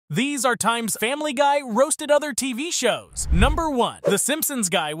These are times Family Guy roasted other TV shows. Number 1. The Simpsons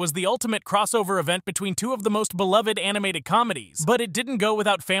Guy was the ultimate crossover event between two of the most beloved animated comedies, but it didn't go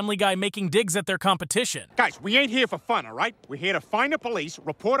without Family Guy making digs at their competition. Guys, we ain't here for fun, all right? We're here to find the police,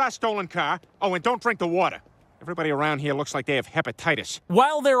 report our stolen car, and don't drink the water. Everybody around here looks like they have hepatitis.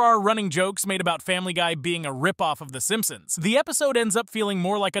 While there are running jokes made about Family Guy being a ripoff of The Simpsons, the episode ends up feeling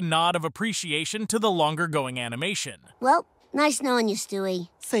more like a nod of appreciation to the longer-going animation. Well, nice knowing you, Stewie.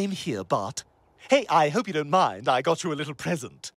 Same here, Bart. Hey, I hope you don't mind. I got you a little present.